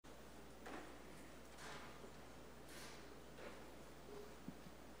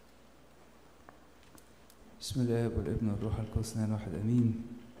بسم الله والابن والروح القدس اثنان واحد امين.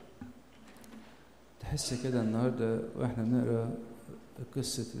 تحس كده النهارده واحنا بنقرا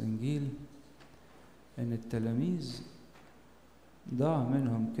قصه الانجيل ان التلاميذ ضاع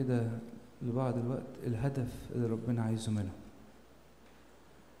منهم كده لبعض الوقت الهدف اللي ربنا عايزه منهم.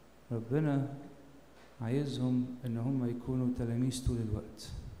 ربنا عايزهم ان هم يكونوا تلاميذ طول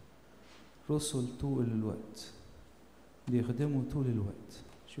الوقت، رسل طول الوقت، بيخدموا طول الوقت.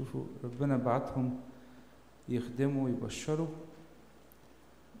 شوفوا ربنا بعتهم يخدموا ويبشروا.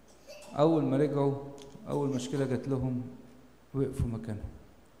 اول ما رجعوا اول مشكله جات لهم وقفوا مكانهم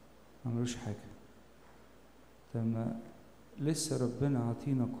ما عملوش حاجه. لما لسه ربنا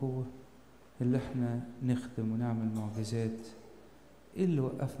عطينا قوه اللي احنا نخدم ونعمل معجزات، ايه اللي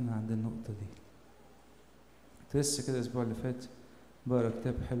وقفنا عند النقطه دي؟ لسه كده الاسبوع اللي فات بقرا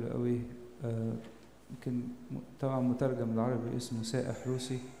كتاب حلو قوي، يمكن طبعا مترجم بالعربي، اسمه سائح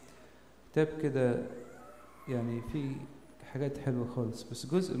روسي. كتاب كده يعني فيه حاجات حلوة خالص، بس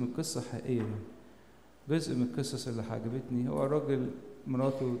جزء من القصة حقيقية. يعني جزء من القصص اللي عجبتني هو الراجل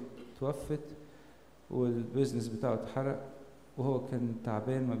مراته توفت والبيزنس بتاعه اتحرق وهو كان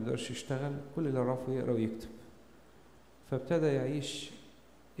تعبان ما بيقدرش يشتغل، كل اللي عرفه يقرا ويكتب. فابتدى يعيش،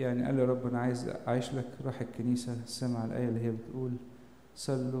 يعني قال له رب انا عايز اعيش لك. راح الكنيسة سمع الآية اللي هي بتقول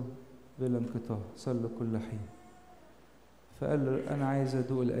صلوا بلا انقطاع، صلوا كل حين. فقال له انا عايز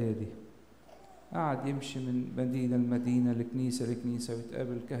ادوق الآية دي. قعد يمشي من مدينة لمدينة، لكنيسة لكنيسة،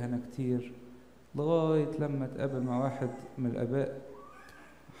 ويتقابل كهنة كتير لغاية لما اتقابل مع واحد من الآباء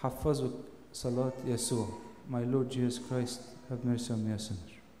حفظه صلاة يسوع My Lord Jesus Christ have mercy on me a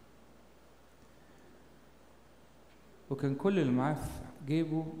sinner. وكان كل اللي معاه في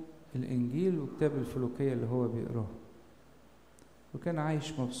جيبه الإنجيل وكتاب الفلوكية اللي هو بيقراه، وكان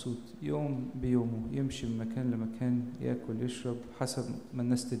عايش مبسوط يوم بيومه، يمشي من مكان لمكان، ياكل يشرب حسب ما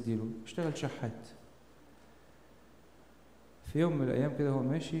الناس تديله، اشتغل شحات. في يوم من الأيام كده هو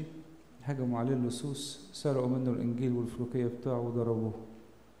ماشي هجموا عليه اللصوص، سرقوا منه الإنجيل والفلوكية بتاعه وضربوه.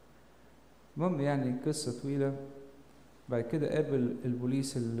 المهم يعني قصة طويلة. بعد كده قابل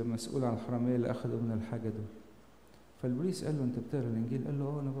البوليس المسؤول عن الحرامية اللي أخذوا من الحاجة دول. فالبوليس قال له أنت بتقرأ الإنجيل؟ قال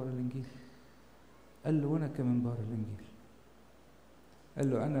له أنا بقرأ الإنجيل. قال له وأنا كمان بقرأ الإنجيل.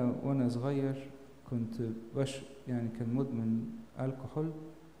 قال له أنا وأنا صغير كنت يعني كان مدمن الكحول.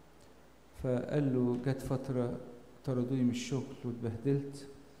 فقال له جت فترة طردوني من الشغل واتبهدلت.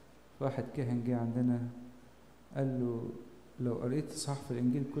 واحد كاهن جه عندنا قال له لو قريت صحف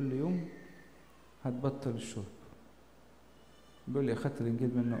الإنجيل كل يوم هتبطل الشرب. بيقول لي أخدت الإنجيل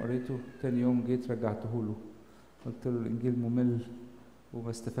منه قريته، تاني يوم جيت رجعته له، قلت له الإنجيل ممل وما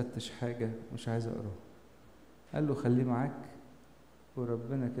استفدتش حاجة مش عايز أقراه. قال له خليه معاك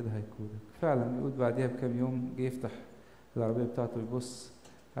وربنا كده هيكودك. فعلا بيقول بعديها بكام يوم جه يفتح العربية بتاعته يبص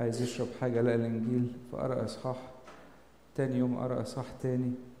عايز يشرب حاجة، لقى الإنجيل فقرأ إصحاح. تاني يوم قرأ إصحاح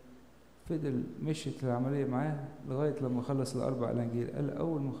تاني. فضل مشيت العملية معاه لغاية لما خلص ال4 أناجيل. قال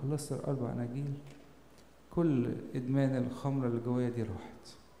أول ما خلصت ال4 أناجيل كل إدمان الخمرة اللي جوايا دي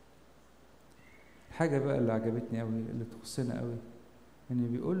راحت. حاجة بقى اللي عجبتني قوي اللي تخصنا قوي إن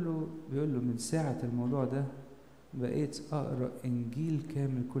بيقول له من ساعة الموضوع ده بقيت أقرأ إنجيل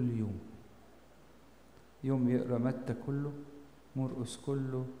كامل كل يوم. يوم يقرأ متى كله، مرقس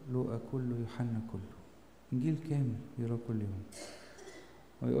كله، لوقا كله، يوحنا كله، إنجيل كامل يقرأ كل يوم.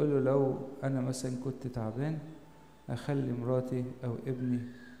 ويقول له لو أنا مثلا كنت تعبان أخلي مراتي أو ابني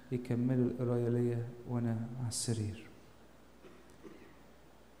يكملوا القراية ليا وأنا على السرير.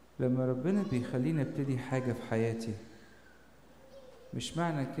 لما ربنا بيخليني ابتدي حاجة في حياتي مش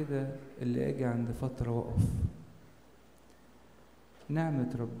معنى كده اللي أجي عند فترة وقف.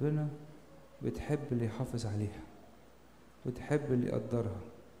 نعمة ربنا بتحب اللي يحافظ عليها، بتحب اللي يقدرها،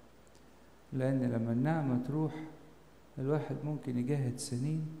 لأن لما النعمة تروح الواحد ممكن يجاهد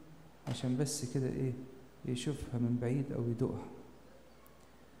سنين عشان بس كده يشوفها من بعيد أو يدوقها.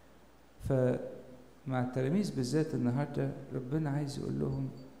 فمع التلاميذ بالذات النهاردة ربنا عايز يقول لهم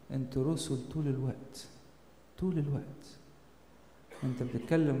انتوا رسل طول الوقت، طول الوقت انت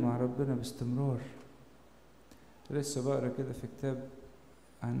بتتكلم مع ربنا باستمرار. لسه بقرا كده في كتاب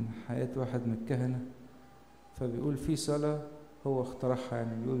عن حياة واحد من الكهنة، فبيقول في صلاة هو اخترعها،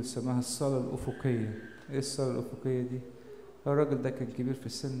 يعني بيقول سماها الصلاة الأفقية. ايه الصلاة الأفقية دي؟ الراجل ده كان كبير في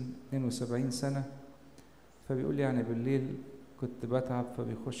السن 72 سنة. فبيقول يعني بالليل كنت بتعب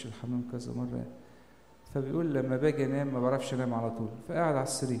فبيخش الحمام كذا مرة. فبيقول لما باجي انام ما بعرفش انام على طول، فقاعد على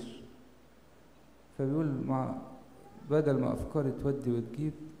السرير. فبيقول بدل ما افكاري تودي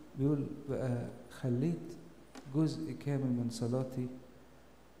وتجيب، بيقول بقى خليت جزء كامل من صلاتي،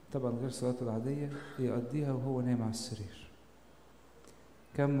 طبعا غير صلاته العادية، يقضيها وهو نايم على السرير.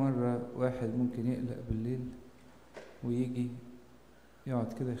 كم مرة واحد ممكن يقلق بالليل ويجي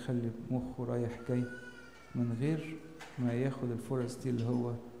يقعد كده يخلي مخه رايح جاي من غير ما ياخد الفرص دي اللي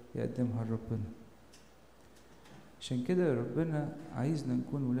هو يقدمها لربنا. عشان كده ربنا عايزنا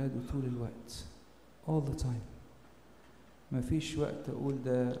نكون ولاده طول الوقت all the time. مفيش وقت اقول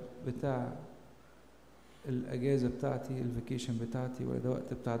ده بتاع الاجازة بتاعتي الفيكيشن بتاعتي، ولا ده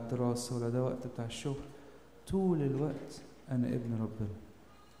وقت بتاع الدراسة، ولا ده وقت بتاع الشغل. طول الوقت انا ابن ربنا،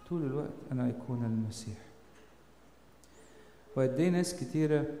 طول الوقت انا ايقونة المسيح. وقد ايه ناس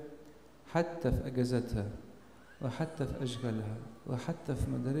كتيرة حتى في اجازتها وحتى في اشغالها وحتى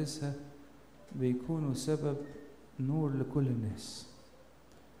في مدارسها بيكونوا سبب نور لكل الناس.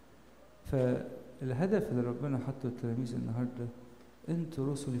 فالهدف اللي ربنا حطه التلاميذ النهارده،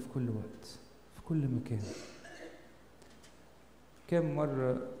 انتوا رسلي في كل وقت في كل مكان. كم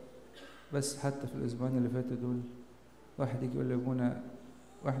مرة بس حتى في الاسبوعين اللي فاتوا دول واحد يجي يقول لي بونا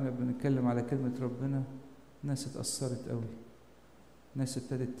واحنا بنتكلم على كلمة ربنا ناس اتأثرت قوي، ناس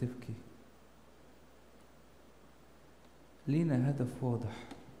ابتدت تبكي. لينا هدف واضح،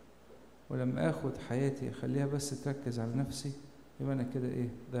 ولما اخد حياتي اخليها بس تركز على نفسي يبقى انا كده ايه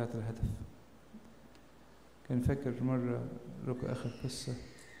ضيعت الهدف. كان فاكر مرة لكم اخر قصة،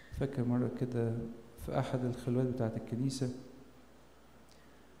 فاكر مرة كده في احد الخلوات بتاعت الكنيسة،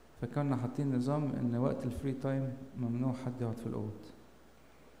 فكنا حاطين نظام ان وقت الفري تايم ممنوع حد يقعد في الاوض.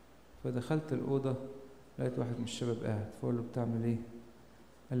 فدخلت الاوضة لقيت واحد من الشباب قاعد، فقول له بتعمل ايه؟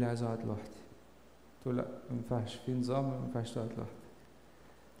 قال لي عايز اقعد لوحدي. قلت له لا ما ينفعش، في نظام ما ينفعش تقعد لوحدك.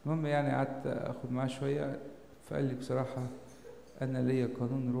 المهم يعني قعدت اخد معاه شويه، فقال لي بصراحه انا ليا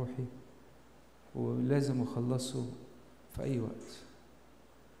قانون روحي ولازم اخلصه في اي وقت.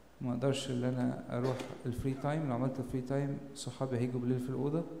 ما اقدرش ان انا اروح الفري تايم، لو عملت الفري تايم صحابي هيجوا بالليل في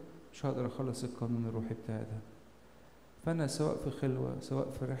الاوضه مش هقدر اخلص القانون الروحي بتاعي ده. فانا سواء في خلوه سواء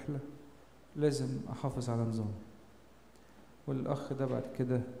في رحله لازم احافظ على نظام. والاخ ده بعد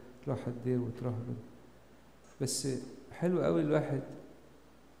كده راح الدير وترهبن. بس حلو قوي الواحد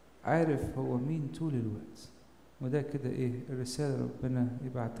عارف هو مين طول الوقت، وده كده ايه الرسالة ربنا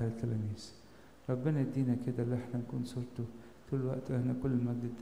يبعتها للتلاميذ. ربنا يدينا كده اللي احنا نكون صورته طول الوقت. احنا كل المجد